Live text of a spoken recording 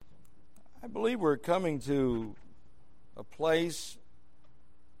I believe we're coming to a place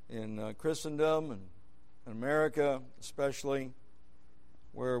in Christendom and in America especially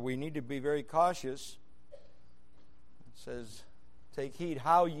where we need to be very cautious. It says, take heed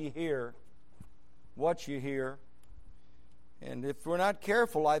how ye hear, what you hear. And if we're not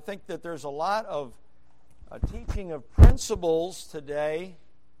careful, I think that there's a lot of teaching of principles today,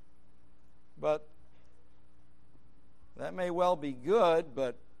 but that may well be good,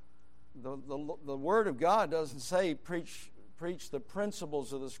 but the Word of God doesn't say preach the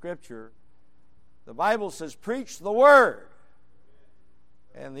principles of the Scripture. The Bible says preach the Word.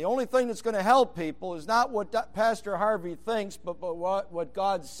 And the only thing that's going to help people is not what Pastor Harvey thinks, but what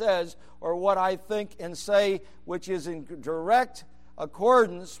God says or what I think and say, which is in direct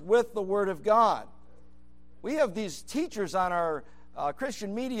accordance with the Word of God. We have these teachers on our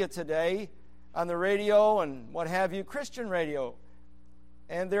Christian media today, on the radio and what have you, Christian radio.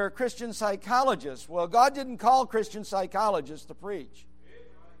 And they're Christian psychologists. Well, God didn't call Christian psychologists to preach.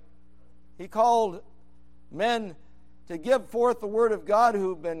 He called men to give forth the Word of God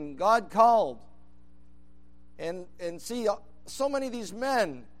who've been God called. And see, so many of these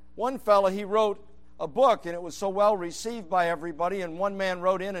men, one fellow, he wrote a book, and it was so well received by everybody, and one man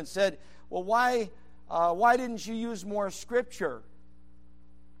wrote in and said, well, why didn't you use more Scripture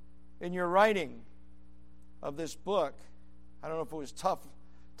in your writing of this book? I don't know if it was tough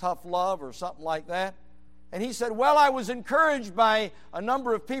love or something like that. And he said, well, I was encouraged by a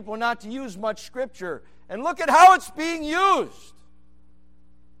number of people not to use much Scripture. And look at how it's being used.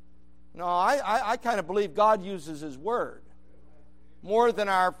 No, I kind of believe God uses His Word more than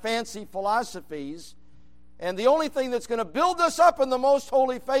our fancy philosophies. And the only thing that's going to build us up in the most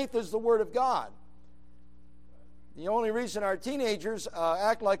holy faith is the Word of God. The only reason our teenagers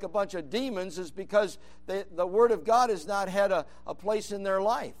act like a bunch of demons is because the Word of God has not had a place in their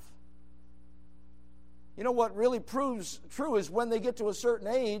life. You know what really proves true is when they get to a certain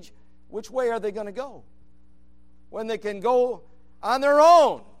age, which way are they going to go? When they can go on their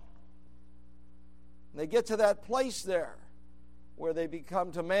own. They get to that place there where they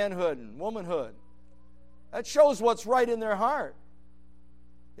become to manhood and womanhood. That shows what's right in their heart.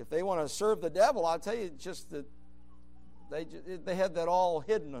 If they want to serve the devil, I'll tell you just that they had that all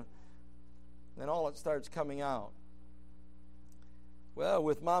hidden, then all it starts coming out. Well,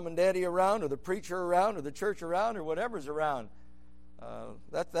 with mom and daddy around, or the preacher around, or the church around, or whatever's around,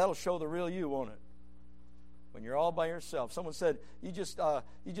 that'll show the real you, won't it? When you're all by yourself. Someone said, you just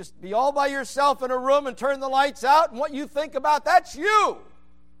be all by yourself in a room and turn the lights out, and what you think about, that's you.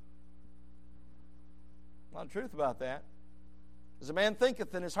 A lot of truth about that. As a man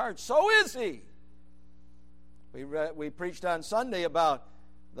thinketh in his heart, so is he. We preached on Sunday about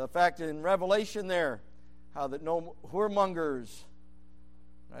the fact in Revelation there, how that no whoremongers,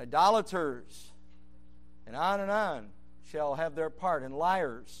 idolaters, and on shall have their part, and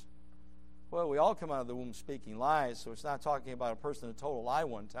liars. Well, we all come out of the womb speaking lies, so it's not talking about a person that told a lie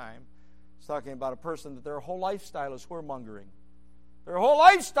one time. It's talking about a person that their whole lifestyle is whoremongering. Their whole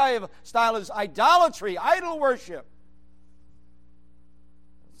lifestyle is idolatry, idol worship.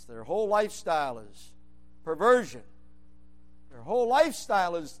 Their whole lifestyle is perversion. Their whole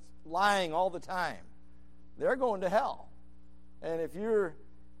lifestyle is lying all the time. They're going to hell. And if you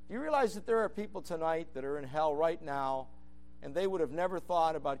realize that there are people tonight that are in hell right now, and they would have never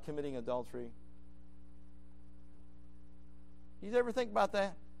thought about committing adultery. You ever think about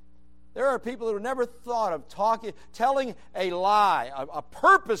that? There are people who have never thought of telling a lie, a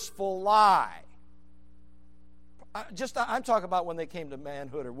purposeful lie. I'm talking about when they came to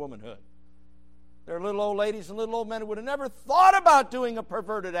manhood or womanhood. There are little old ladies and little old men who would have never thought about doing a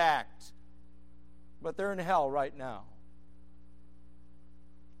perverted act. But they're in hell right now.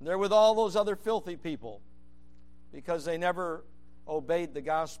 And they're with all those other filthy people because they never obeyed the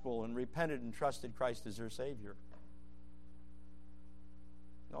gospel and repented and trusted Christ as their Savior.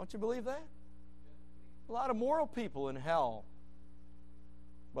 Don't you believe that? A lot of moral people in hell.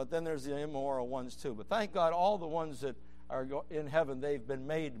 But then there's the immoral ones too. But thank God all the ones that are in heaven, they've been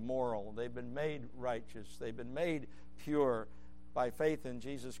made moral. They've been made righteous. They've been made pure by faith in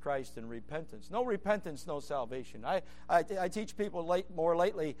Jesus Christ and repentance. No repentance, no salvation. I teach people more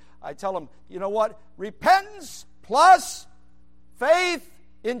lately, I tell them, you know what? Repentance plus faith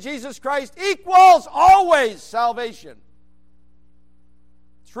in Jesus Christ equals always salvation.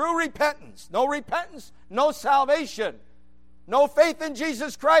 True repentance. No salvation. No faith in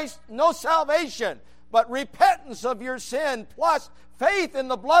Jesus Christ, no salvation. But repentance of your sin plus faith in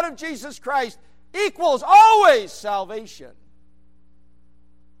the blood of Jesus Christ equals always salvation.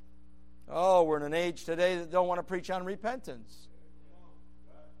 Oh, we're in an age today that don't want to preach on repentance.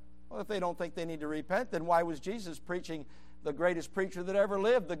 Well, Well, if they don't think they need to repent, then why was Jesus preaching, the greatest preacher that ever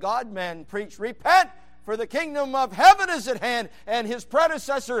lived? The God-man preached, repent, for the kingdom of heaven is at hand. And his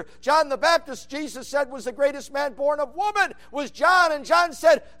predecessor, John the Baptist, Jesus said was the greatest man born of woman, was John. And John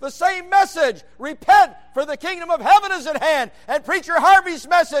said the same message, repent, for the kingdom of heaven is at hand. And Preacher Harvey's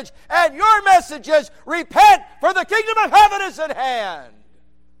message and your message is, repent, for the kingdom of heaven is at hand.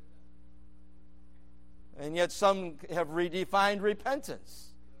 And yet some have redefined repentance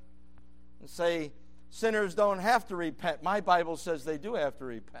and say sinners don't have to repent. My Bible says they do have to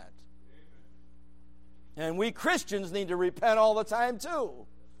repent. And we Christians need to repent all the time too.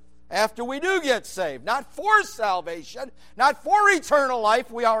 After we do get saved. Not for salvation, not for eternal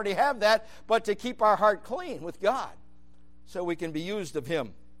life, we already have that, but to keep our heart clean with God so we can be used of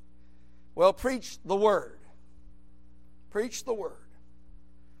Him. Well, preach the Word. Preach the Word.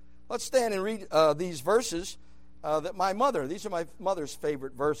 Let's stand and read these verses these are my mother's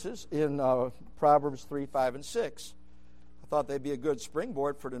favorite verses in Proverbs 3, 5, and 6. I thought they'd be a good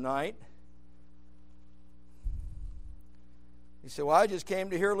springboard for tonight. He said, well, I just came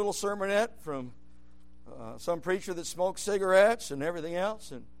to hear a little sermonette from some preacher that smokes cigarettes and everything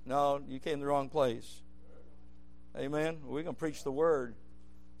else. And no, you came to the wrong place. Amen? We're going to preach the Word.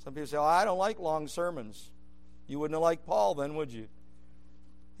 Some people say, oh, I don't like long sermons. You wouldn't have liked Paul then, would you?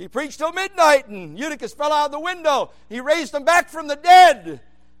 He preached till midnight and Eutychus fell out of the window. He raised him back from the dead.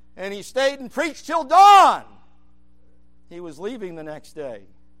 And he stayed and preached till dawn. He was leaving the next day.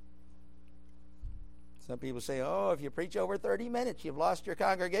 Some people say, oh, if you preach over 30 minutes, you've lost your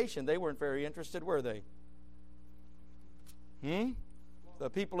congregation. They weren't very interested, were they? The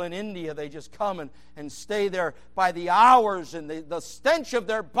people in India, they just come and stay there by the hours, and the stench of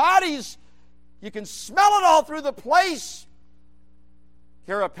their bodies, you can smell it all through the place.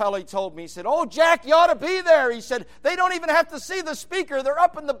 Carapelli told me, he said, oh, Jack, you ought to be there. He said, they don't even have to see the speaker. They're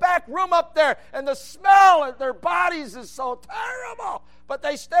up in the back room up there, and the smell of their bodies is so terrible. But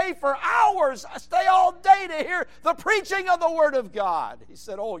they stay for hours, stay all day to hear the preaching of the Word of God. He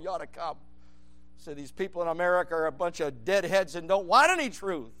said, oh, you ought to come. He said, these people in America are a bunch of deadheads and don't want any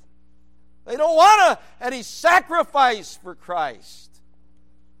truth. They don't want any sacrifice for Christ.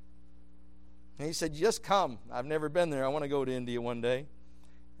 And he said, just come. I've never been there. I want to go to India one day.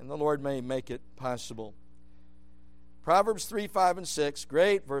 And the Lord may make it possible. Proverbs 3, 5, and 6.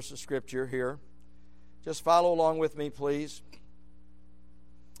 Great verse of Scripture here. Just follow along with me, please.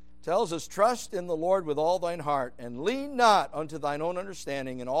 Tells us, trust in the Lord with all thine heart, and lean not unto thine own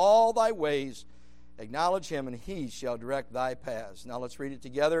understanding. In all thy ways acknowledge Him, and He shall direct thy paths. Now let's read it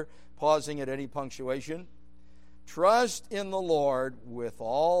together, pausing at any punctuation. Trust in the Lord with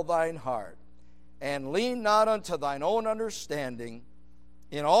all thine heart, and lean not unto thine own understanding.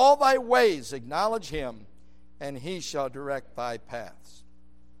 In all thy ways acknowledge Him, and He shall direct thy paths.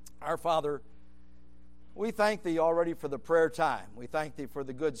 Our Father, we thank Thee already for the prayer time. We thank Thee for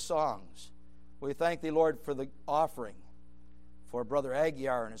the good songs. We thank Thee, Lord, for the offering for Brother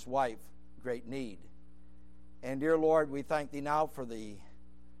Aguiar and his wife, great need. And dear Lord, we thank Thee now for the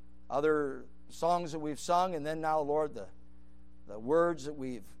other songs that we've sung, and then now, Lord, the words that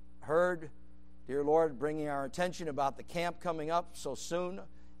we've heard. Dear Lord, bringing our attention about the camp coming up so soon,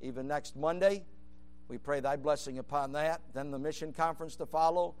 even next Monday. We pray Thy blessing upon that. Then the mission conference to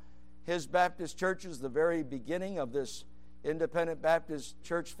follow. His Baptist Church is the very beginning of this Independent Baptist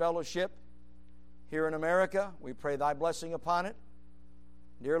Church Fellowship here in America. We pray Thy blessing upon it.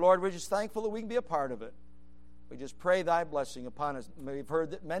 Dear Lord, we're just thankful that we can be a part of it. We just pray Thy blessing upon us. We've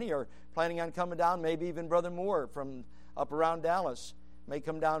heard that many are planning on coming down, maybe even Brother Moore from up around Dallas may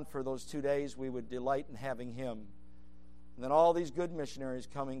come down for those 2 days. We would delight in having him. And then all these good missionaries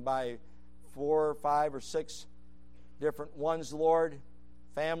coming by, 4 or 5 or 6 different ones, Lord,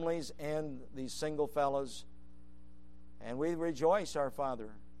 families and these single fellows. And we rejoice, our Father,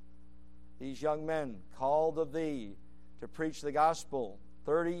 these young men called of Thee to preach the gospel,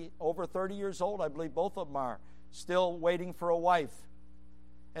 over 30 years old, I believe both of them are, still waiting for a wife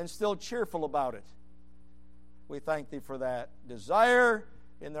and still cheerful about it. We thank Thee for that desire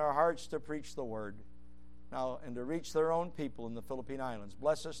in their hearts to preach the Word now and to reach their own people in the Philippine Islands.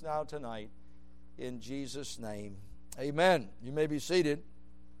 Bless us now tonight in Jesus' name. Amen. You may be seated.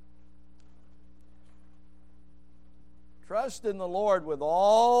 Trust in the Lord with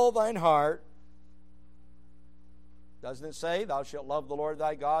all thine heart. Doesn't it say, thou shalt love the Lord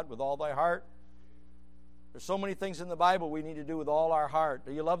thy God with all thy heart? There's so many things in the Bible we need to do with all our heart.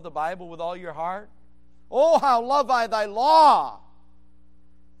 Do you love the Bible with all your heart? Oh, how love I thy law.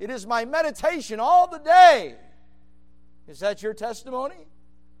 It is my meditation all the day. Is that your testimony?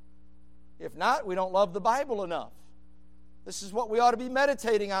 If not, we don't love the Bible enough. This is what we ought to be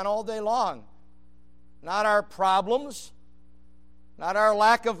meditating on all day long. Not our problems, not our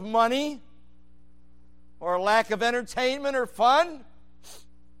lack of money, or lack of entertainment or fun,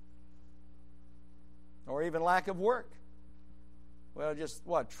 or even lack of work. Well, just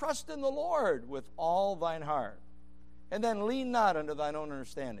what? Trust in the Lord with all thine heart. And then lean not unto thine own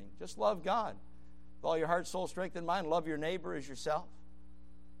understanding. Just love God with all your heart, soul, strength, and mind. Love your neighbor as yourself.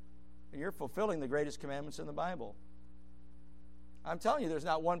 And you're fulfilling the greatest commandments in the Bible. I'm telling you, there's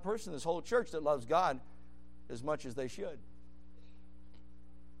not one person in this whole church that loves God as much as they should.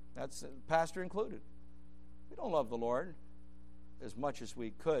 That's pastor included. We don't love the Lord as much as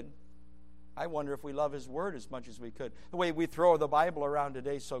we could. I wonder if we love His Word as much as we could. The way we throw the Bible around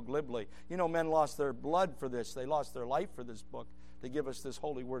today so glibly. You know, men lost their blood for this. They lost their life for this book to give us this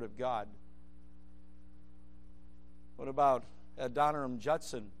holy Word of God. What about Adoniram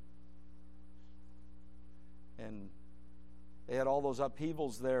Judson? And they had all those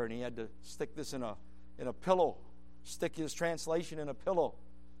upheavals there, and he had to stick this in a pillow, stick his translation in a pillow.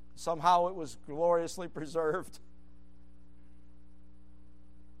 Somehow it was gloriously preserved.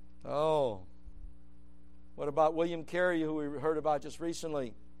 Oh, what about William Carey, who we heard about just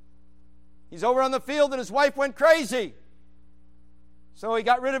recently? He's over on the field and his wife went crazy. So he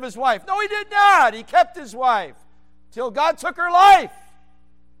got rid of his wife. No, he did not. He kept his wife till God took her life.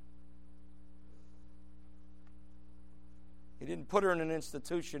 He didn't put her in an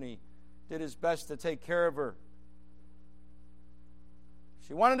institution. He did his best to take care of her.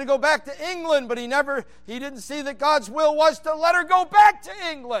 She wanted to go back to England, but he didn't see that God's will was to let her go back to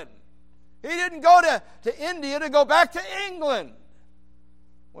England. He didn't go to India to go back to England.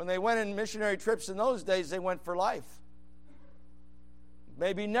 When they went in missionary trips in those days, they went for life.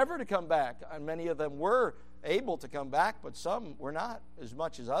 Maybe never to come back. And many of them were able to come back, but some were not as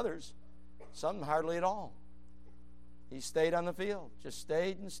much as others. Some hardly at all. He stayed on the field, just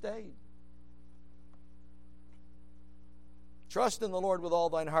stayed and stayed. Trust in the Lord with all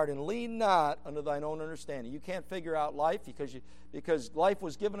thine heart and lean not unto thine own understanding. You can't figure out life because life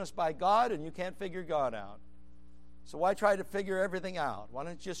was given us by God and you can't figure God out. So why try to figure everything out? Why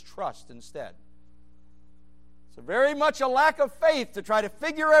don't you just trust instead? It's very much a lack of faith to try to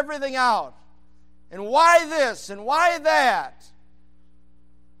figure everything out. And why this and why that?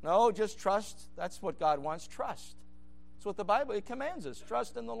 No, just trust. That's what God wants, trust. That's what the Bible commands us.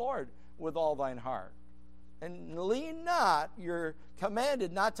 Trust in the Lord with all thine heart. And lean not, you're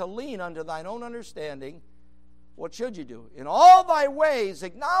commanded not to lean unto thine own understanding. What should you do? In all thy ways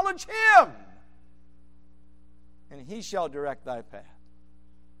acknowledge Him, and He shall direct thy path.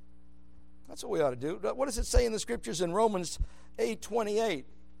 That's what we ought to do. What does it say in the Scriptures in Romans 8:28?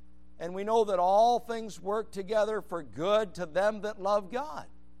 And we know that all things work together for good to them that love God,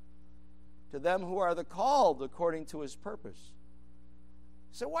 to them who are the called according to His purpose.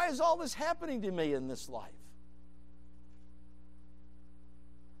 So why is all this happening to me in this life?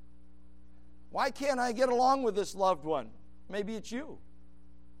 Why can't I get along with this loved one? Maybe it's you.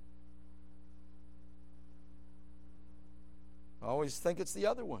 I always think it's the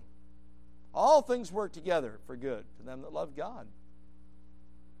other one. All things work together for good to them that love God,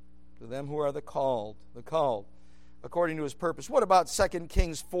 to them who are the called, according to His purpose. What about 2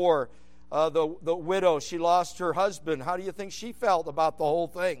 Kings 4? The widow, she lost her husband. How do you think she felt about the whole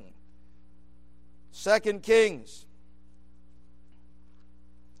thing? 2 Kings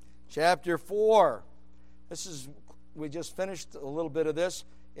chapter 4. We just finished a little bit of this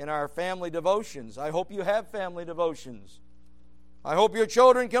in our family devotions. I hope you have family devotions. I hope your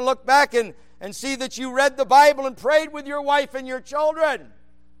children can look back and see that you read the Bible and prayed with your wife and your children.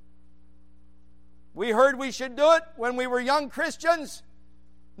 We heard we should do it when we were young Christians,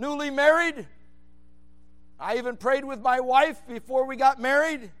 newly married. I even prayed with my wife before we got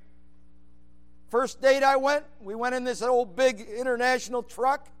married. First date we went in this old big international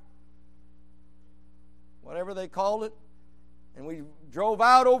truck, whatever they called it, and we drove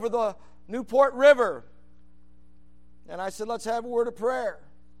out over the Newport River. And I said, let's have a word of prayer.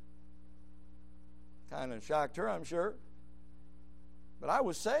 Kind of shocked her, I'm sure. But I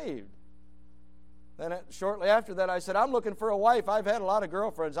was saved. Then shortly after that, I said, I'm looking for a wife. I've had a lot of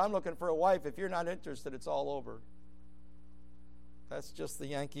girlfriends. I'm looking for a wife. If you're not interested, it's all over. That's just the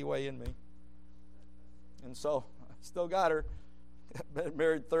Yankee way in me. And so I still got her. Been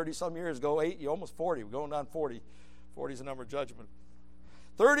married 30-some years ago, almost 40. We're going on 40. 40 is a number of judgment.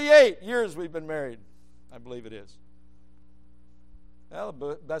 38 years we've been married, I believe it is. Well,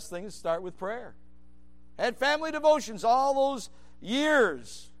 the best thing is start with prayer. Had family devotions all those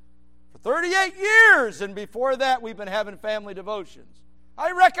years. For 38 years, and before that we've been having family devotions.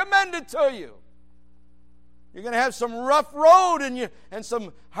 I recommend it to you. You're going to have some rough road and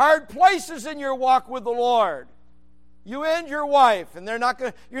some hard places in your walk with the Lord. You and your wife, and you're not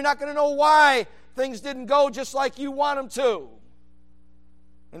going to know why things didn't go just like you want them to.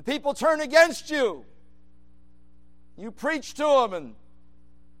 And people turn against you. You preach to them, and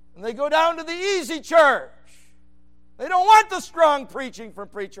they go down to the easy church. They don't want the strong preaching from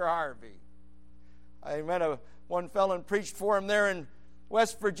Preacher Harvey. I met one fellow and preached for him there in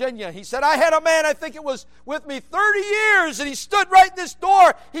West Virginia. He said, I had a man, I think it was with me 30 years, and he stood right in this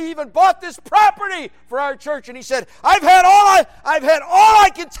door. He even bought this property for our church, and he said, I've had all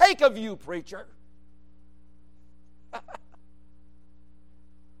I can take of you, preacher.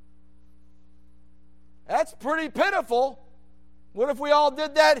 That's pretty pitiful. What if we all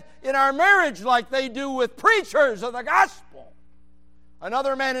did that in our marriage like they do with preachers of the gospel?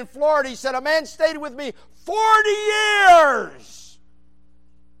 Another man in Florida, he said, a man stayed with me 40 years.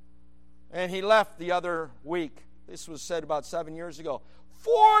 And he left the other week. This was said about 7 years ago.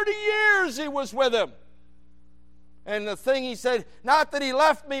 40 years he was with him. And the thing he said, not that he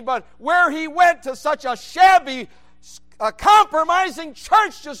left me, but where he went to such a shabby, compromising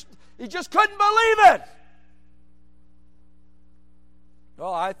church, he just couldn't believe it.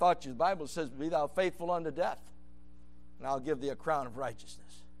 Oh, I thought the Bible says, be thou faithful unto death, and I'll give thee a crown of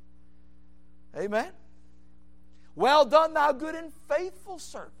righteousness. Amen? Well done, thou good and faithful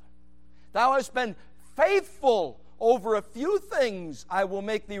servant. Thou hast been faithful over a few things. I will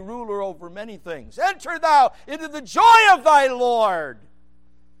make thee ruler over many things. Enter thou into the joy of thy Lord.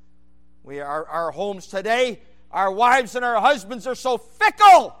 Our homes today, our wives and our husbands are so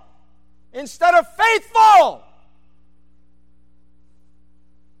fickle instead of faithful.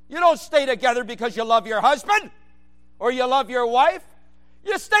 You don't stay together because you love your husband or you love your wife.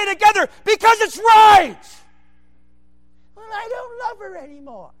 You stay together because it's right. Well, I don't love her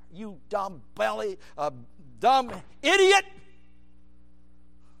anymore. You dumb idiot.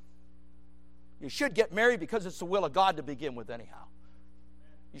 You should get married because it's the will of God to begin with anyhow.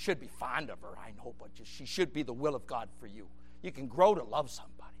 You should be fond of her, I know, but she should be the will of God for you. You can grow to love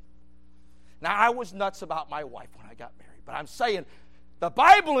somebody. Now, I was nuts about my wife when I got married, but I'm saying the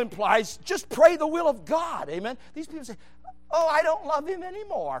Bible implies just pray the will of God. Amen? These people say, oh, I don't love him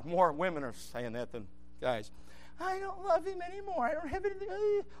anymore. More women are saying that than guys. I don't love him anymore. I don't have anything.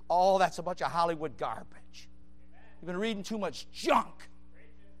 Oh, that's a bunch of Hollywood garbage. You've been reading too much junk.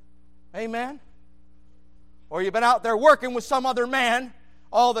 Amen? Or you've been out there working with some other man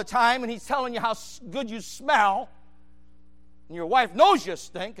all the time, and he's telling you how good you smell. And your wife knows you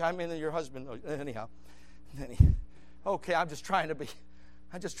stink. I mean, your husband knows. Anyhow. Okay, I'm just trying to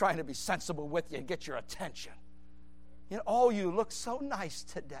be sensible with you and get your attention. You know, oh, you look so nice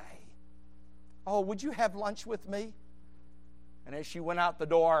today. Oh, would you have lunch with me? And as she went out the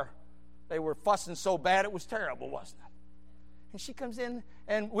door, they were fussing so bad it was terrible, wasn't it? And she comes in,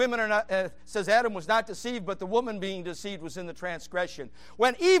 and women are not, says Adam was not deceived, but the woman being deceived was in the transgression.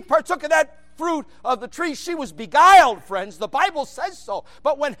 When Eve partook of that fruit of the tree, she was beguiled, friends. The Bible says so.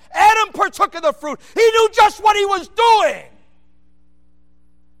 But when Adam partook of the fruit, he knew just what he was doing.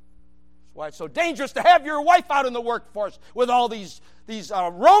 That's why it's so dangerous to have your wife out in the workforce with all these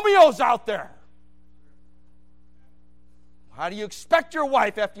Romeos out there. How do you expect your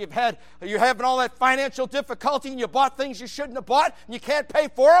wife after you're having all that financial difficulty and you bought things you shouldn't have bought and you can't pay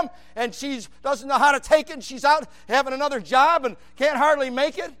for them and she doesn't know how to take it and she's out having another job and can't hardly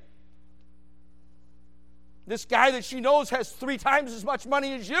make it? This guy that she knows has 3 times as much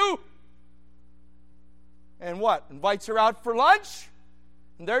money as you. And what? Invites her out for lunch?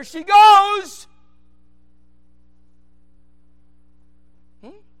 And there she goes.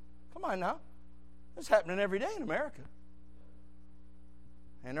 Come on now. This is happening every day in America.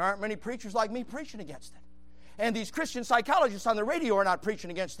 And there aren't many preachers like me preaching against it. And these Christian psychologists on the radio are not preaching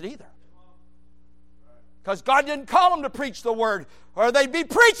against it either. Because God didn't call them to preach the word, or they'd be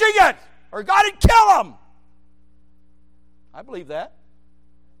preaching it, or God would kill them. I believe that.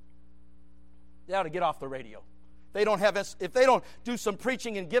 They ought to get off the radio. If they don't do some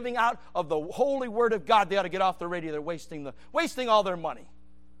preaching and giving out of the holy word of God, they ought to get off the radio. They're wasting all their money.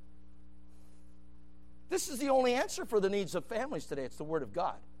 This is the only answer for the needs of families today. It's the Word of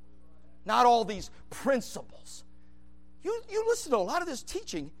God. Not all these principles. You listen to a lot of this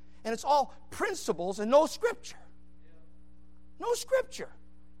teaching, and it's all principles and no Scripture. No Scripture.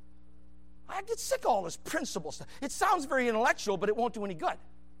 I get sick of all this principle stuff. It sounds very intellectual, but it won't do any good.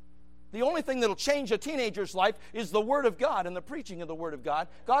 The only thing that will change a teenager's life is the Word of God and the preaching of the Word of God.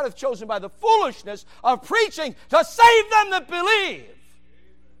 God hath chosen by the foolishness of preaching to save them that believe.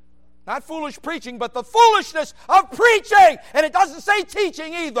 Not foolish preaching, but the foolishness of preaching. And it doesn't say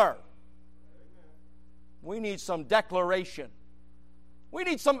teaching either. We need some declaration. We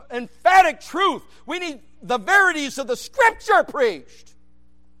need some emphatic truth. We need the verities of the Scripture preached.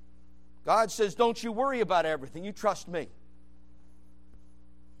 God says, don't you worry about everything. You trust me.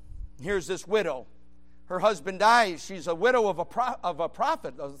 Here's this widow. Her husband dies. She's a widow of a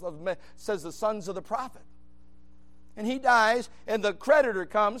prophet. Says the sons of the prophet. And he dies, and the creditor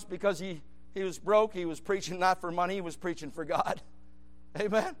comes because he was broke. He was preaching not for money. He was preaching for God.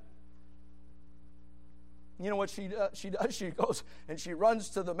 Amen? You know what she does? She goes and she runs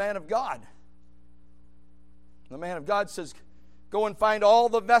to the man of God. The man of God says, go and find all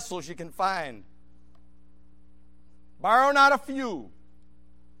the vessels you can find. Borrow not a few.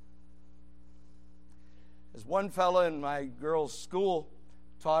 As one fellow in my girls' school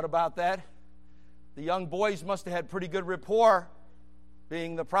taught about that, the young boys must have had pretty good rapport,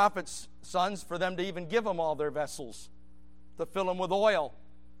 being the prophet's sons, for them to even give them all their vessels, to fill them with oil.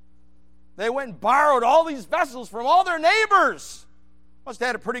 They went and borrowed all these vessels from all their neighbors. Must have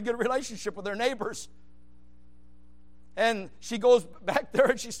had a pretty good relationship with their neighbors. And she goes back there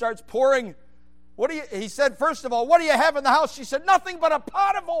and she starts pouring. He said, first of all, what do you have in the house? She said, nothing but a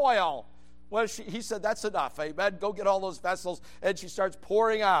pot of oil. Well, he said, that's enough, amen. Go get all those vessels. And she starts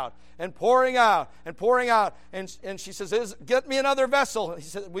pouring out and pouring out and pouring out. And she says, get me another vessel. He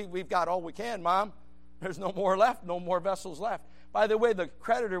said, we've got all we can, Mom. There's no more left, no more vessels left. By the way, the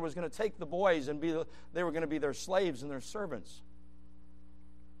creditor was going to take the boys and they were going to be their slaves and their servants.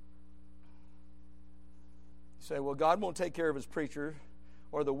 You say, well, God won't take care of his preacher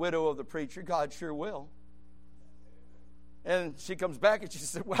or the widow of the preacher. God sure will. And she comes back and she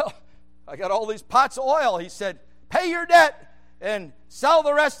said, well, I got all these pots of oil. He said, pay your debt and sell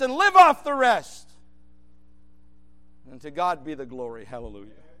the rest and live off the rest. And to God be the glory.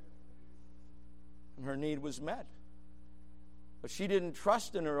 Hallelujah. And her need was met. But she didn't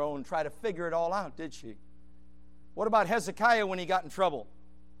trust in her own, try to figure it all out, did she? What about Hezekiah when he got in trouble?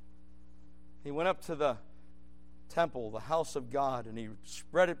 He went up to the temple, the house of God, and he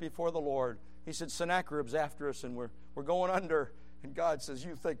spread it before the Lord. He said, Sennacherib's after us and we're going under. And God says,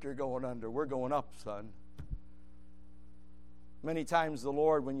 you think you're going under. We're going up, son. Many times the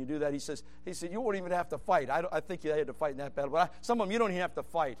Lord, when you do that, he said, you won't even have to fight. I think you had to fight in that battle. But some of them, you don't even have to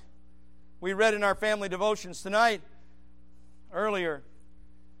fight. We read in our family devotions tonight, earlier,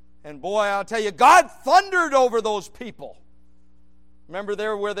 and boy, I'll tell you, God thundered over those people. Remember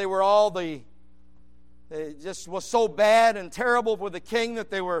there where they were all they just was so bad and terrible for the king that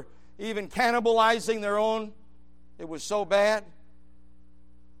they were even cannibalizing their own. It was so bad.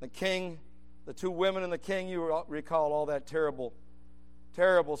 The king, the two women and the king, you recall all that terrible,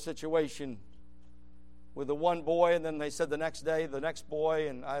 terrible situation with the one boy, and then they said the next day, the next boy,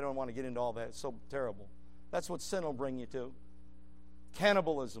 and I don't want to get into all that. It's so terrible. That's what sin will bring you to.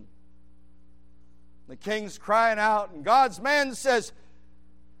 Cannibalism. The king's crying out, and God's man says,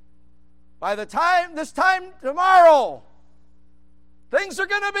 by this time tomorrow, things are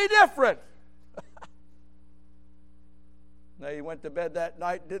going to be different. Now, he went to bed that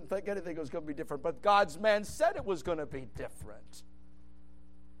night, didn't think anything was going to be different, but God's man said it was going to be different.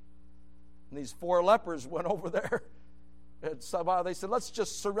 And these 4 lepers went over there, and somehow they said, let's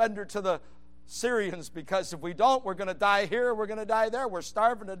just surrender to the Syrians, because if we don't, we're going to die here, we're going to die there. We're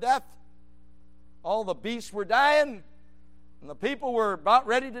starving to death. All the beasts were dying, and the people were about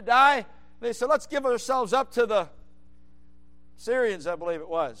ready to die. They said, let's give ourselves up to the Syrians, I believe it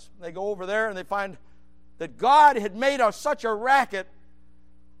was. They go over there and they find that God had made such a racket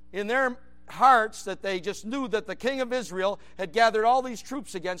in their hearts that they just knew that the king of Israel had gathered all these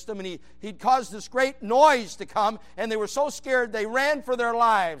troops against them, and he'd caused this great noise to come, and they were so scared they ran for their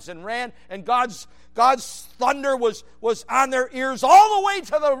lives and ran, and God's thunder was on their ears all the way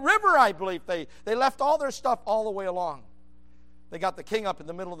to the river, I believe. They left all their stuff all the way along. They got the king up in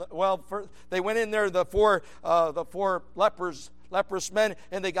the middle of they went in there, the four leprous men,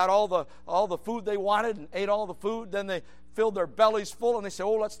 and they got all the food they wanted and ate all the food. Then they filled their bellies full, and they said,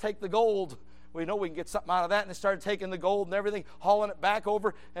 let's take the gold. We know we can get something out of that. And they started taking the gold and everything, hauling it back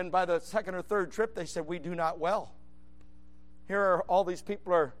over. And by the second or third trip, they said, we do not well. Here are all these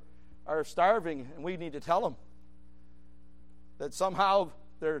people are starving, and we need to tell them that somehow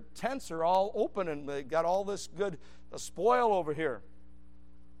their tents are all open and they got all this good spoil over here.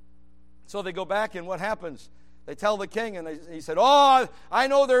 So they go back, and what happens? They tell the king, and he said, I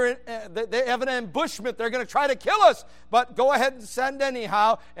know they have an ambushment. They're going to try to kill us, but go ahead and send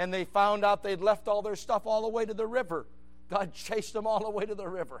anyhow. And they found out they'd left all their stuff all the way to the river. God chased them all the way to the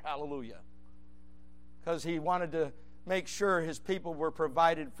river. Hallelujah. Because he wanted to make sure his people were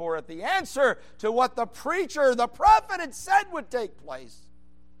provided for it. The answer to what the preacher, the prophet had said would take place.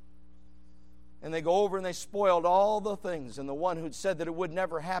 And they go over and they spoiled all the things. And the one who'd said that it would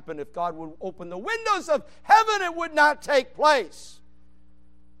never happen, if God would open the windows of heaven, it would not take place.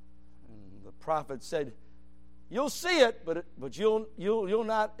 And the prophet said, you'll see it, but you'll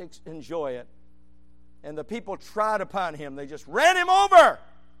not enjoy it. And the people trod upon him. They just ran him over.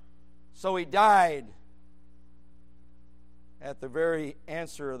 So he died at the very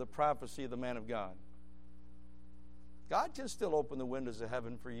answer of the prophecy of the man of God. God can still open the windows of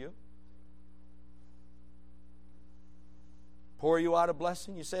heaven for you. Pour you out a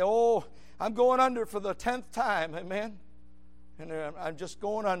blessing. You say, oh, I'm going under for the 10th time. Amen. And I'm just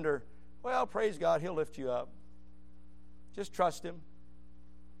going under. Well, praise God, he'll lift you up. Just trust him.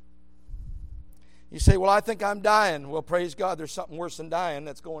 You say, well, I think I'm dying. Well, praise God, there's something worse than dying.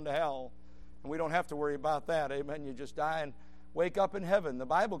 That's going to hell. And we don't have to worry about that. Amen. You just die and wake up in heaven. The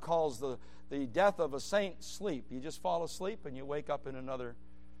Bible calls the death of a saint sleep. You just fall asleep and you wake up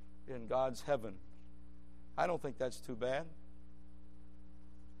in God's heaven. I don't think that's too bad.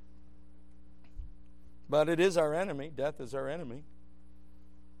 But it is our enemy. Death is our enemy.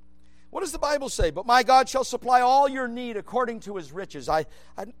 What does the Bible say? But my God shall supply all your need according to his riches. I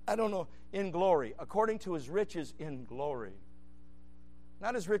don't know, in glory. According to his riches in glory.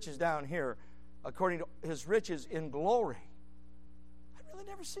 Not his riches down here. According to his riches in glory. I've really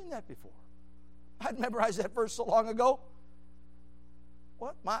never seen that before. I'd memorized that verse so long ago.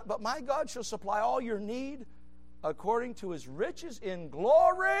 What? But my God shall supply all your need according to his riches in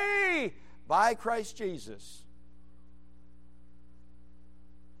glory by Christ Jesus.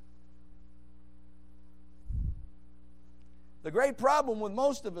 The great problem with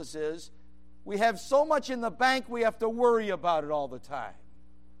most of us is we have so much in the bank we have to worry about it all the time.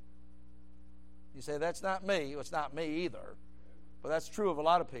 You say, that's not me. It's not me either. But that's true of a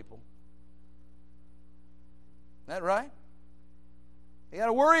lot of people. Isn't that right? You got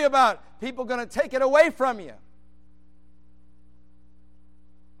to worry about people going to take it away from you.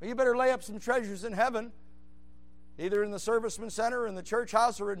 Well, you better lay up some treasures in heaven, either in the serviceman center, or in the church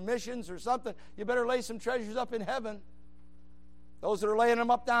house, or in missions, or something. You better lay some treasures up in heaven. Those that are laying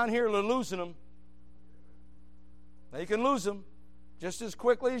them up down here are losing them. They can lose them just as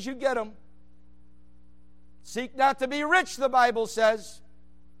quickly as you get them. Seek not to be rich, the Bible says.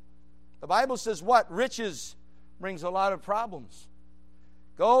 The Bible says what? Riches brings a lot of problems.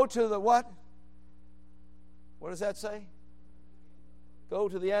 Go to the what? What does that say? Go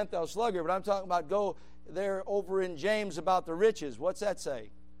to the ant thou sluggard. But I'm talking about go there over in James about the riches. What's that say?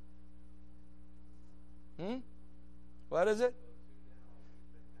 What is it?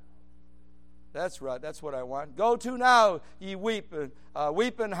 That's right. That's what I want. Go to now, ye weep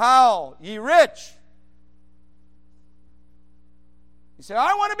and howl, ye rich. You say,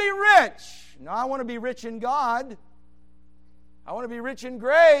 I want to be rich. No, I want to be rich in God. I want to be rich in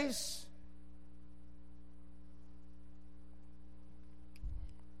grace.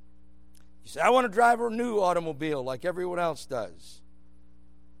 You say, I want to drive a new automobile like everyone else does.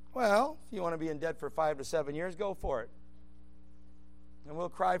 Well, if you want to be in debt for 5 to 7 years, go for it. And we'll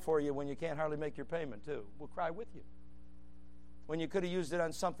cry for you when you can't hardly make your payment, too. We'll cry with you. When you could have used it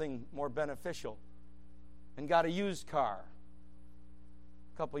on something more beneficial and got a used car,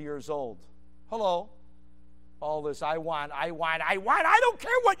 a couple years old. Hello. All this, I want. I don't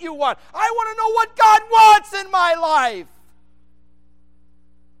care what you want. I want to know what God wants in my life.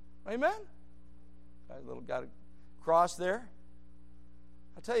 Amen? Got a cross there.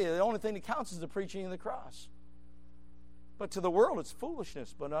 I tell you, the only thing that counts is the preaching of the cross. But to the world, it's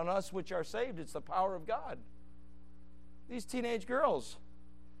foolishness. But on us which are saved, it's the power of God. These teenage girls,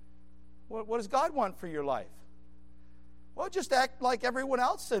 what does God want for your life? Well, just act like everyone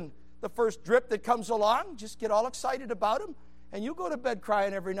else, and the first drip that comes along, just get all excited about him, and you go to bed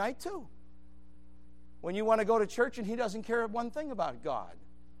crying every night too. When you want to go to church and he doesn't care one thing about God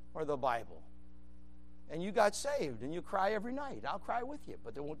or the Bible, and you got saved, and you cry every night. I'll cry with you,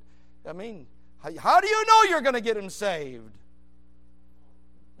 but how do you know you're going to get him saved?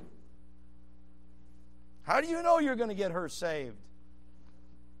 How do you know you're going to get her saved?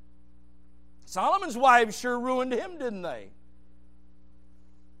 Solomon's wives sure ruined him, didn't they?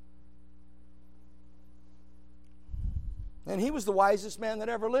 And he was the wisest man that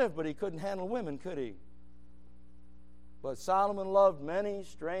ever lived, but he couldn't handle women, could he? But Solomon loved many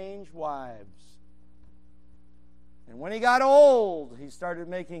strange wives. And when he got old, he started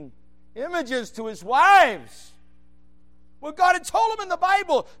making images to his wives. Well, God had told him in the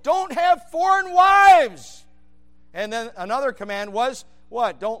Bible, don't have foreign wives. And then another command was,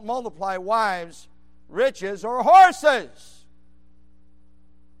 what? Don't multiply wives, riches, or horses.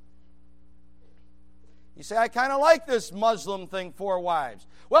 You say, I kind of like this Muslim thing, 4 wives.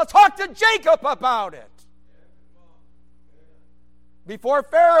 Well, talk to Jacob about it. Before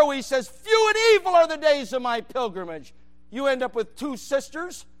Pharaoh, he says, few and evil are the days of my pilgrimage. You end up with 2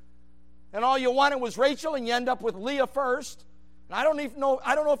 sisters, and all you wanted was Rachel, and you end up with Leah first. And I don't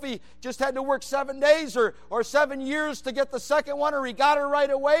know if he just had to work 7 days or 7 years to get the second one, or he got her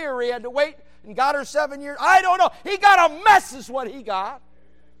right away, or he had to wait and got her 7 years. I don't know. He got a mess is what he got.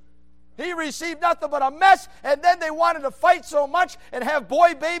 He received nothing but a mess, and then they wanted to fight so much and have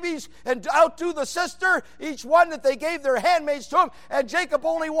boy babies and outdo the sister, each one that they gave their handmaids to him, and Jacob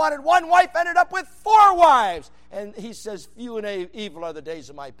only wanted 1 wife, ended up with 4 wives. And he says, few and evil are the days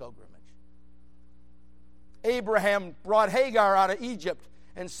of my pilgrimage. Abraham brought Hagar out of Egypt,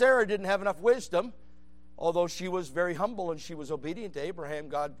 and Sarah didn't have enough wisdom, although she was very humble and she was obedient to Abraham.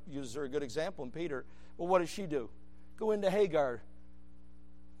 God used her a good example in Peter. Well, what does she do? Go into Hagar.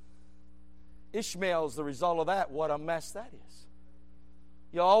 Ishmael's the result of that. What a mess that is.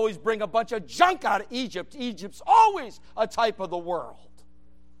 You always bring a bunch of junk out of Egypt. Egypt's always a type of the world.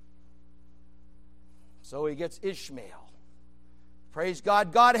 So he gets Ishmael. Praise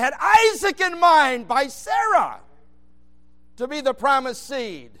God. God had Isaac in mind by Sarah to be the promised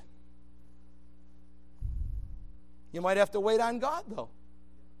seed. You might have to wait on God, though.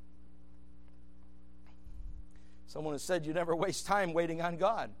 Someone has said you never waste time waiting on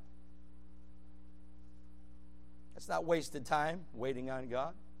God. It's not wasted time waiting on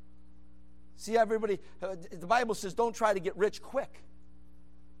God. See, everybody, the Bible says don't try to get rich quick.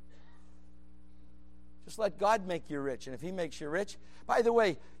 Just let God make you rich. And if He makes you rich, by the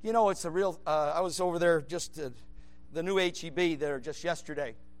way, you know, it's a real, I was over there just, the new HEB there just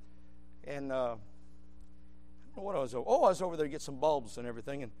yesterday. And I don't know what I was over. I was over there to get some bulbs and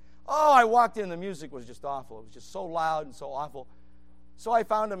everything. And I walked in, the music was just awful. It was just so loud and so awful. So I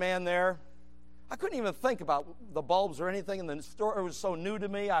found a man there. I couldn't even think about the bulbs or anything, and the store was so new to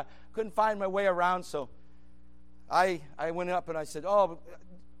me. I couldn't find my way around, so I went up and I said,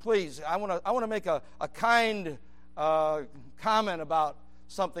 please, I want to make a kind comment about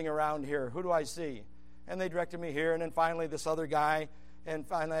something around here. Who do I see? And they directed me here, and then finally this other guy, and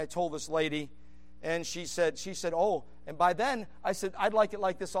finally I told this lady, and she said, and by then I said, I'd like it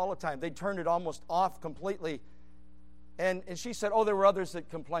like this all the time. They turned it almost off completely. And she said, there were others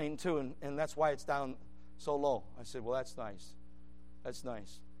that complained too, and that's why it's down so low. I said, well, that's nice. That's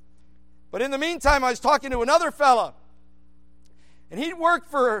nice. But in the meantime, I was talking to another fella, and he'd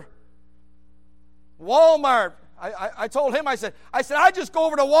worked for Walmart. I told him, I said, I just go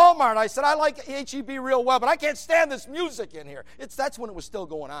over to Walmart. I said, I like HEB real well, but I can't stand this music in here. That's when it was still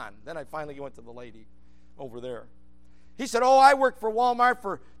going on. Then I finally went to the lady over there. He said, I worked for Walmart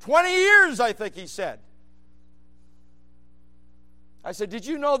for 20 years, I think he said. I said, did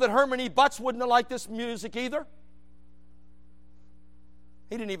you know that Herman E. Butts wouldn't have liked this music either?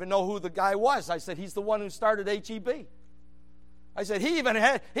 He didn't even know who the guy was. I said, he's the one who started HEB. I said, he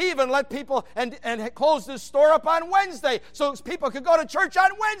even let people and closed his store up on Wednesday so people could go to church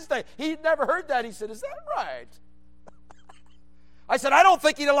on Wednesday. He'd never heard that. He said, is that right? I said, I don't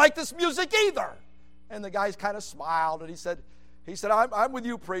think he'd have liked this music either. And the guy kind of smiled, and he said, I'm with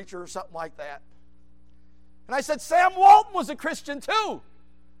you, preacher, or something like that. And I said, Sam Walton was a Christian too.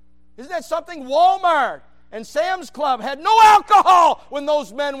 Isn't that something? Walmart and Sam's Club had no alcohol when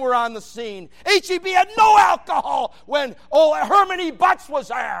those men were on the scene. HEB had no alcohol when Herman E. Butts was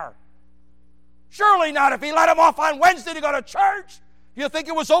there. Surely not if he let him off on Wednesday to go to church. You think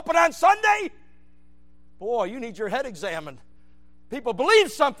it was open on Sunday? Boy, you need your head examined. People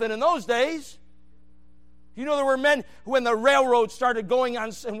believed something in those days. You know, there were men when the railroad started going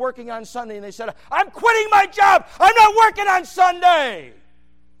on and working on Sunday, and they said, I'm quitting my job. I'm not working on Sunday.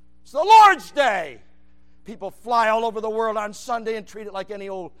 It's the Lord's Day. People fly all over the world on Sunday and treat it like any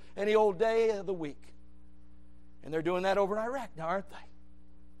old day of the week. And they're doing that over in Iraq now, aren't they?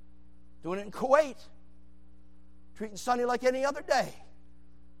 Doing it in Kuwait. Treating Sunday like any other day.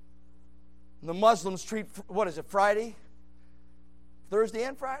 And the Muslims treat, Friday? Thursday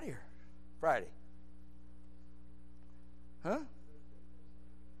and Friday? Or Friday? Huh?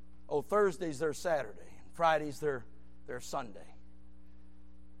 Thursday's their Saturday. And Friday's their Sunday.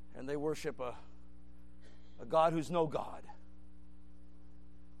 And they worship a God who's no God.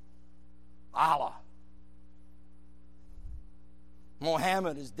 Allah.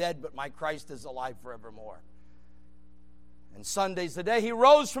 Muhammad is dead, but my Christ is alive forevermore. And Sunday's the day he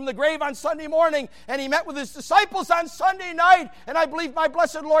rose from the grave on Sunday morning, and he met with his disciples on Sunday night, and I believe my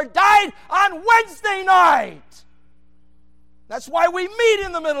blessed Lord died on Wednesday night. That's why we meet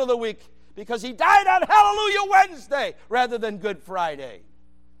in the middle of the week, because he died on Hallelujah Wednesday rather than Good Friday.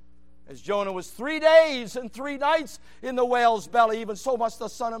 As Jonah was 3 days and 3 nights in the whale's belly, even so must the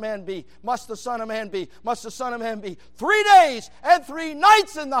Son of Man be. Must the Son of Man be. Must the Son of Man be. 3 days and 3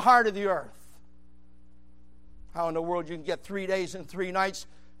 nights in the heart of the earth. How in the world you can get 3 days and 3 nights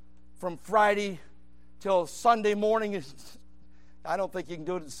from Friday till Sunday morning? I don't think you can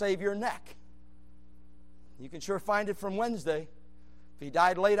do it to save your neck. You can sure find it from Wednesday. If he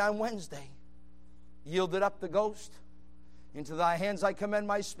died late on Wednesday, yielded up the ghost. Into thy hands I commend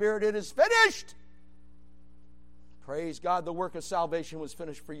my spirit. It is finished. Praise God, the work of salvation was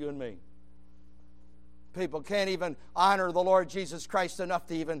finished for you and me. People can't even honor the Lord Jesus Christ enough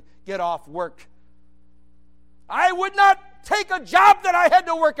to even get off work. I would not take a job that I had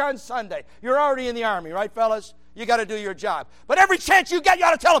to work on Sunday. You're already in the army, right, fellas? You got to do your job. But every chance you get, you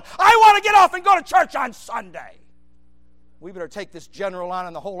ought to tell them, I want to get off and go to church on Sunday. We better take this general on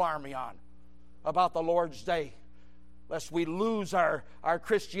and the whole army on about the Lord's Day, lest we lose our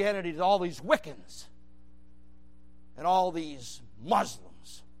Christianity to all these Wiccans and all these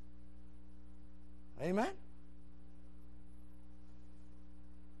Muslims. Amen?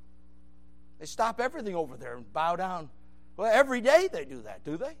 They stop everything over there and bow down. Well, every day they do that,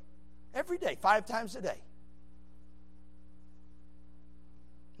 do they? Every day, 5 times a day.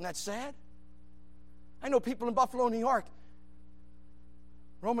 Isn't that sad? I know people in Buffalo, New York,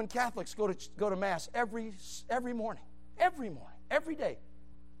 Roman Catholics go to Mass every morning. Every morning, every day,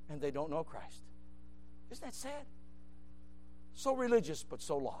 and they don't know Christ. Isn't that sad? So religious, but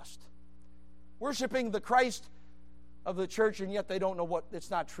so lost. Worshiping the Christ of the church, and yet they don't know what,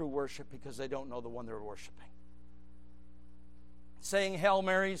 it's not true worship because they don't know the one they're worshiping. Saying Hail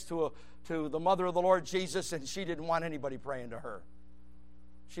Marys to the mother of the Lord Jesus, and she didn't want anybody praying to her.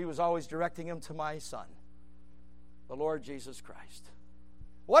 She was always directing him to my Son, the Lord Jesus Christ.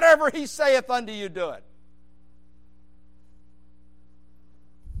 Whatever he saith unto you, do it.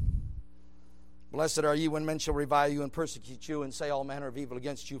 Blessed are ye when men shall revile you and persecute you and say all manner of evil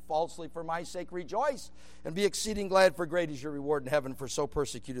against you falsely for my sake. Rejoice and be exceeding glad, for great is your reward in heaven, for so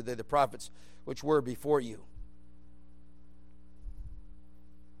persecuted they the prophets which were before you.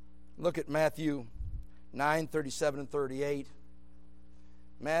 Look at Matthew 9, 37 and 38.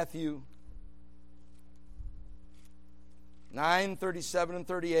 Matthew 9, 37 and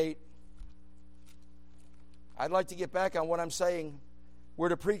 38. I'd like to get back on what I'm saying. We're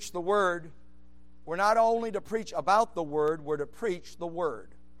to preach the Word. We're not only to preach about the Word, we're to preach the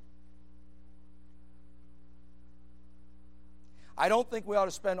Word. I don't think we ought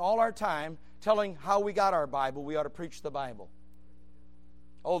to spend all our time telling how we got our Bible. We ought to preach the Bible.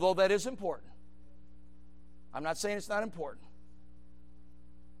 Although that is important. I'm not saying it's not important.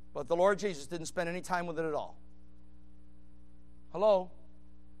 But the Lord Jesus didn't spend any time with it at all. Hello?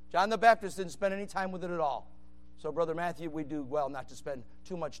 John the Baptist didn't spend any time with it at all. So, Brother Matthew, we do well not to spend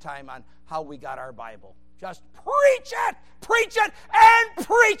too much time on how we got our Bible. Just preach it, and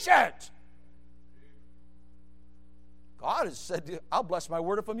preach it. God has said, I'll bless my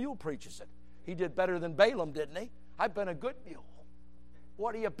word if a mule preaches it. He did better than Balaam, didn't he? I've been a good mule.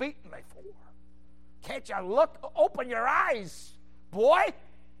 What are you beating me for? Can't you look? Open your eyes, boy.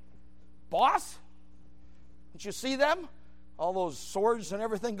 Boss? Didn't you see them? All those swords and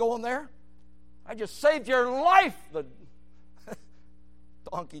everything going there? I just saved your life, the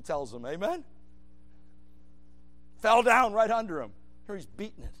donkey tells him. Amen? Fell down right under him. Here he's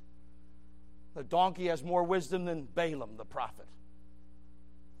beating it. The donkey has more wisdom than Balaam, the prophet.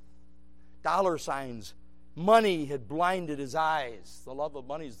 Dollar signs. Money had blinded his eyes. The love of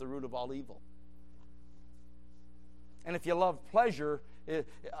money is the root of all evil. And if you love pleasure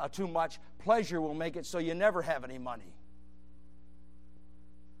too much, pleasure will make it so you never have any money.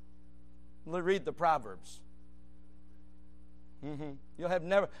 Read the Proverbs. You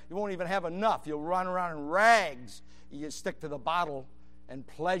won't even have enough. You'll run around in rags. You stick to the bottle and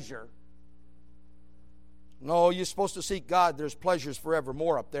pleasure. No, you're supposed to seek God. There's pleasures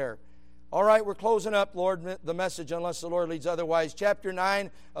forevermore up there. All right, we're closing up, Lord, the message, unless the Lord leads otherwise. Chapter 9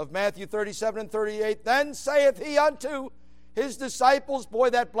 of Matthew 37 and 38. Then saith he unto his disciples,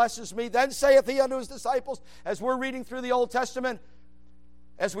 boy, that blesses me. Then saith he unto his disciples, as we're reading through the Old Testament,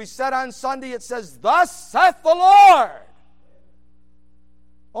 as we said on Sunday, it says, Thus saith the Lord.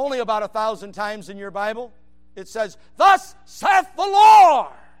 Only about 1,000 times in your Bible, it says, Thus saith the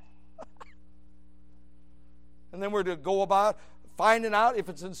Lord. And then we're to go about finding out if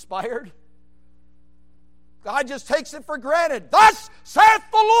it's inspired. God just takes it for granted. Thus saith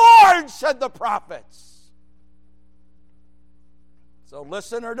the Lord, said the prophets. So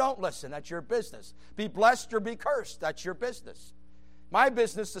listen or don't listen. That's your business. Be blessed or be cursed. That's your business. My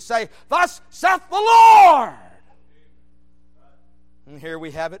business to say, Thus saith the Lord. And here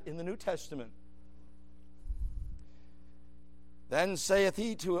we have it in the New Testament. Then saith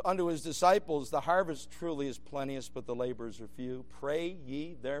he unto his disciples, the harvest truly is plenteous, but the laborers are few. Pray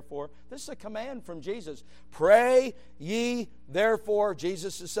ye therefore. This is a command from Jesus. Pray ye therefore,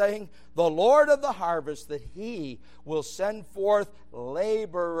 Jesus is saying, the Lord of the harvest, that he will send forth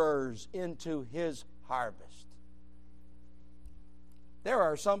laborers into his harvest. There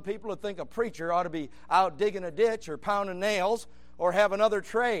are some people who think a preacher ought to be out digging a ditch or pounding nails or have another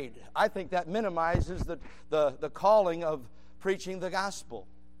trade. I think that minimizes the calling of preaching the gospel.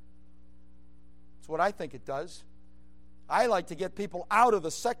 That's what I think it does. I like to get people out of the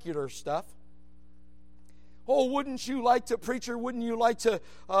secular stuff. Oh, wouldn't you like to, preacher, wouldn't you like to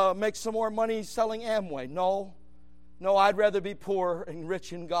make some more money selling Amway? No, I'd rather be poor and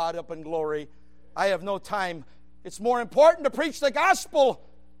rich in God up in glory. I have no time. It's more important to preach the gospel.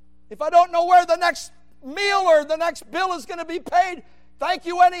 If I don't know where the next meal or the next bill is going to be paid, thank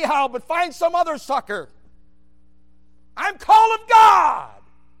you anyhow, but find some other sucker. I'm called of God.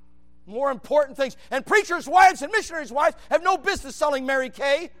 More important things. And preachers' wives and missionaries' wives have no business selling Mary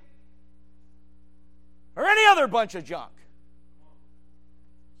Kay or any other bunch of junk.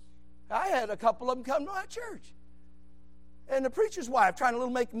 I had a couple of them come to my church. And the preacher's wife trying to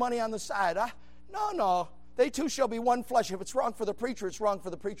make money on the side. No. They two shall be one flesh. If it's wrong for the preacher, it's wrong for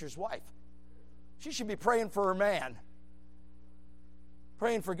the preacher's wife. She should be praying for her man.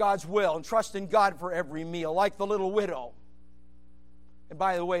 Praying for God's will and trusting God for every meal, like the little widow. And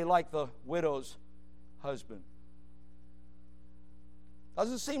by the way, like the widow's husband.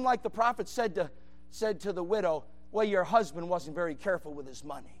 Doesn't seem like the prophet said to the widow, well, your husband wasn't very careful with his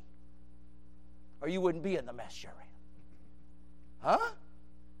money, or you wouldn't be in the mess you're in. Huh?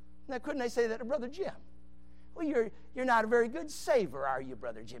 Now, couldn't they say that to Brother Jim? Well, you're not a very good saver, are you,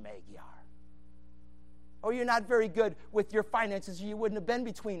 Brother Jim Aguiar? Or you're not very good with your finances, or you wouldn't have been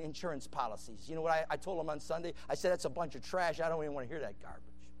between insurance policies. You know what I told him on Sunday? I said, that's a bunch of trash. I don't even want to hear that garbage.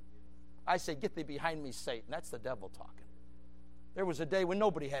 I said, get thee behind me, Satan. That's the devil talking. There was a day when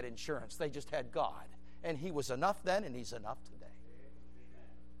nobody had insurance. They just had God. And he was enough then, and he's enough today.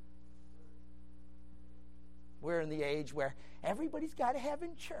 We're in the age where everybody's got to have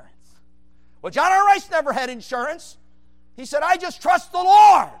insurance. Well, John R. Rice never had insurance. He said, I just trust the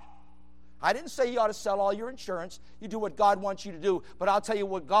Lord. I didn't say you ought to sell all your insurance. You do what God wants you to do. But I'll tell you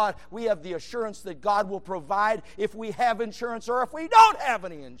what, we have the assurance that God will provide if we have insurance or if we don't have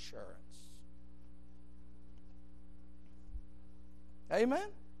any insurance. Amen?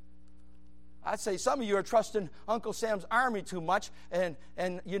 I'd say some of you are trusting Uncle Sam's army too much, and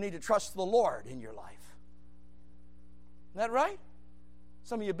you need to trust the Lord in your life. Isn't that right?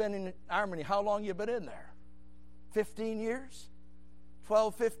 Some of you have been in the army. How long have you been in there? 15 years?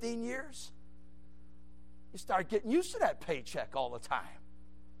 12, 15 years? You start getting used to that paycheck all the time.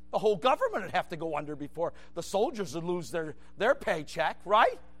 The whole government would have to go under before the soldiers would lose their paycheck,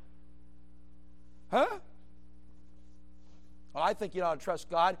 right? Huh? Well, I think you ought to trust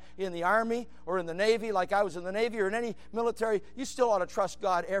God in the Army or in the Navy, like I was in the Navy, or in any military. You still ought to trust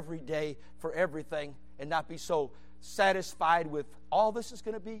God every day for everything and not be so satisfied with all this is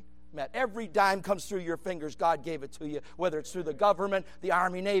going to be met. Every dime comes through your fingers. God gave it to you, whether it's through the government, the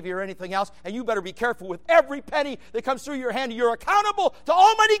Army, Navy, or anything else. And you better be careful with every penny that comes through your hand. You're accountable to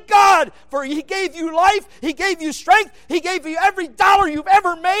Almighty God, for He gave you life. He gave you strength. He gave you every dollar you've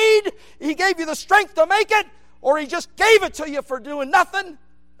ever made. He gave you the strength to make it, or He just gave it to you for doing nothing.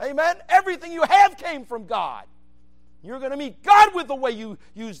 Amen? Everything you have came from God. You're going to meet God with the way you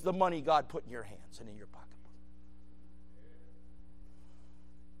use the money God put in your hands and in your pocketbook.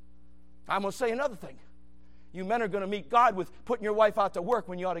 I'm going to say another thing. You men are going to meet God with putting your wife out to work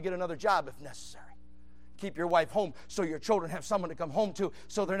when you ought to get another job if necessary. Keep your wife home so your children have someone to come home to,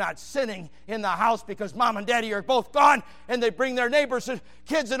 so they're not sinning in the house because mom and daddy are both gone, and they bring their neighbors and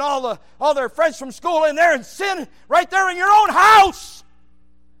kids and all their friends from school in there and sin right there in your own house.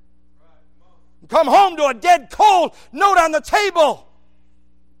 Come home to a dead cold note on the table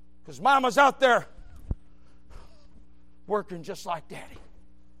because mama's out there working just like daddy.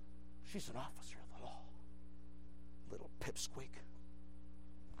 She's an officer of the law. Little pipsqueak.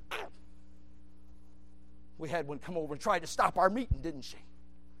 We had one come over and tried to stop our meeting, didn't she?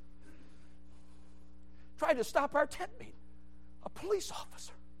 Tried to stop our tent meeting. A police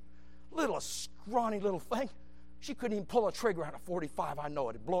officer. Little scrawny little thing. She couldn't even pull a trigger on a .45. I know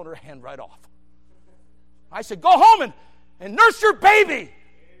it. It blown her hand right off. I said, go home and nurse your baby.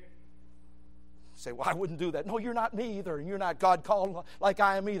 Say, well, I wouldn't do that. No, you're not me either, and you're not God called like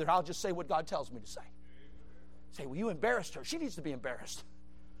I am either. I'll just say what God tells me to say. Say, well, you embarrassed her. She needs to be embarrassed.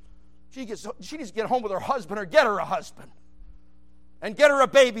 She needs to get home with her husband or get her a husband. and get her a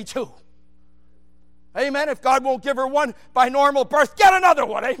baby too. Amen. If God won't give her one by normal birth, get another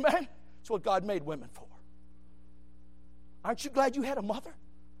one. Amen. That's what God made women for. Aren't you glad you had a mother?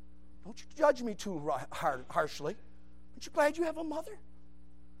 Don't you judge me too harshly. Aren't you glad you have a mother?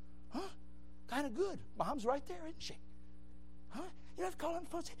 Huh? Kind of good. Mom's right there, isn't she? Huh? You have to call on the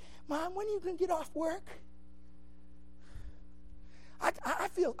phone and say, Mom, when are you going to get off work? I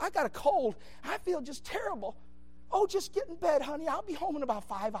feel, I got a cold. I feel just terrible. Oh, just get in bed, honey. I'll be home in about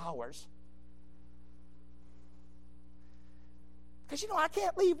 5 hours. Because, I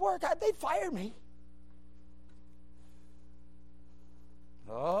can't leave work. They'd fire me.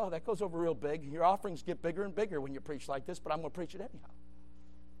 Oh, that goes over real big. Your offerings get bigger and bigger when you preach like this, but I'm going to preach it anyhow.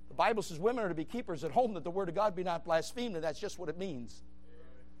 The Bible says women are to be keepers at home, that the word of God be not blasphemed, and that's just what it means.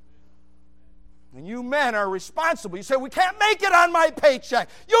 And you men are responsible. You say, we can't make it on my paycheck.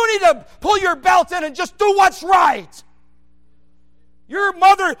 You need to pull your belt in and just do what's right. Your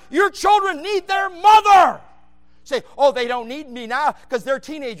mother, your children need their mother. Say, oh, they don't need me now because they're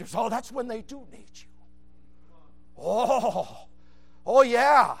teenagers. Oh, that's when they do need you. Oh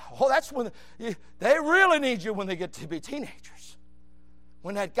yeah. Oh, that's when they really need you, when they get to be teenagers.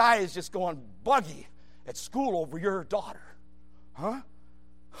 When that guy is just going buggy at school over your daughter. Huh?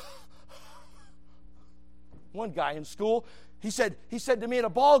 One guy in school, he said to me at a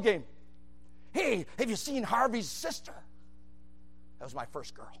ball game, hey, have you seen Harvey's sister? That was my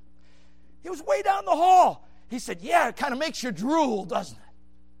first girl. He was way down the hall. He said, yeah, it kind of makes you drool, doesn't it?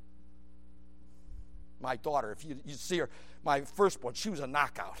 My daughter, if you see her, my firstborn, she was a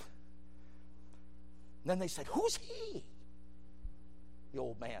knockout. And then they said, who's he? The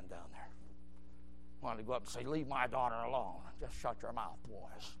old man down there wanted to go up and say, leave my daughter alone. Just shut your mouth,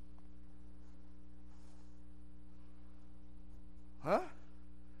 boys. Huh?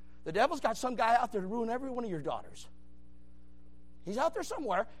 The devil's got some guy out there to ruin every one of your daughters. He's out there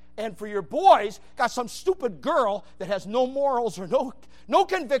somewhere. And for your boys, got some stupid girl that has no morals or no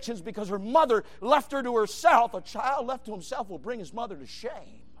convictions because her mother left her to herself. A child left to himself will bring his mother to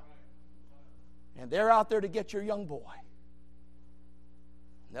shame. And they're out there to get your young boy.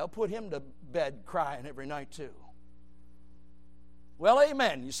 They'll put him to bed crying every night too. Well,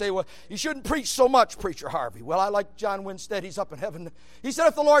 amen. You say, well, you shouldn't preach so much, Preacher Harvey. Well, I like John Winstead. He's up in heaven. He said,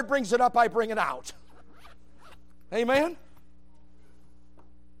 if the Lord brings it up, I bring it out. Amen?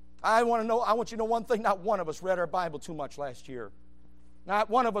 I want you to know one thing. Not one of us read our Bible too much last year.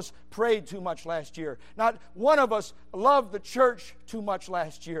 Not one of us prayed too much last year. Not one of us loved the church too much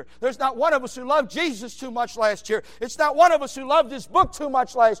last year. There's not one of us who loved Jesus too much last year. It's not one of us who loved His book too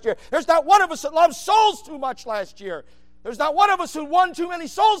much last year. There's not one of us that loved souls too much last year. There's not one of us who won too many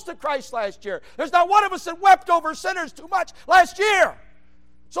souls to Christ last year. There's not one of us that wept over sinners too much last year.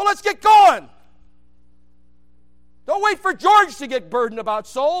 So let's get going. Don't wait for George to get burdened about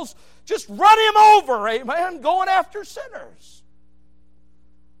souls. Just run him over, amen, going after sinners.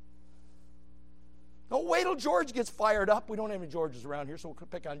 Don't wait till George gets fired up. We don't have any Georges around here, so we'll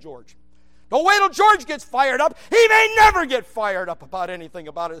pick on George. Don't wait till George gets fired up. He may never get fired up about anything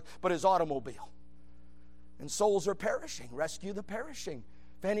about it but his automobile. And souls are perishing. Rescue the perishing.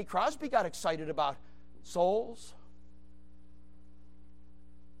 Fanny Crosby got excited about souls.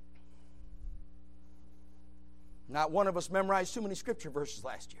 Not one of us memorized too many scripture verses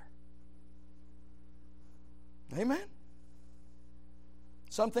last year. Amen?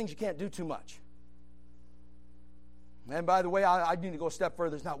 Some things you can't do too much. And by the way, I need to go a step further.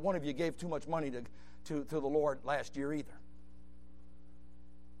 There's not one of you gave too much money to the Lord last year either.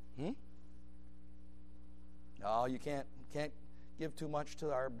 No, you can't give too much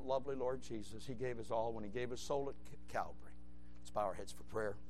to our lovely Lord Jesus. He gave us all when He gave His soul at Calvary. Let's bow our heads for prayer.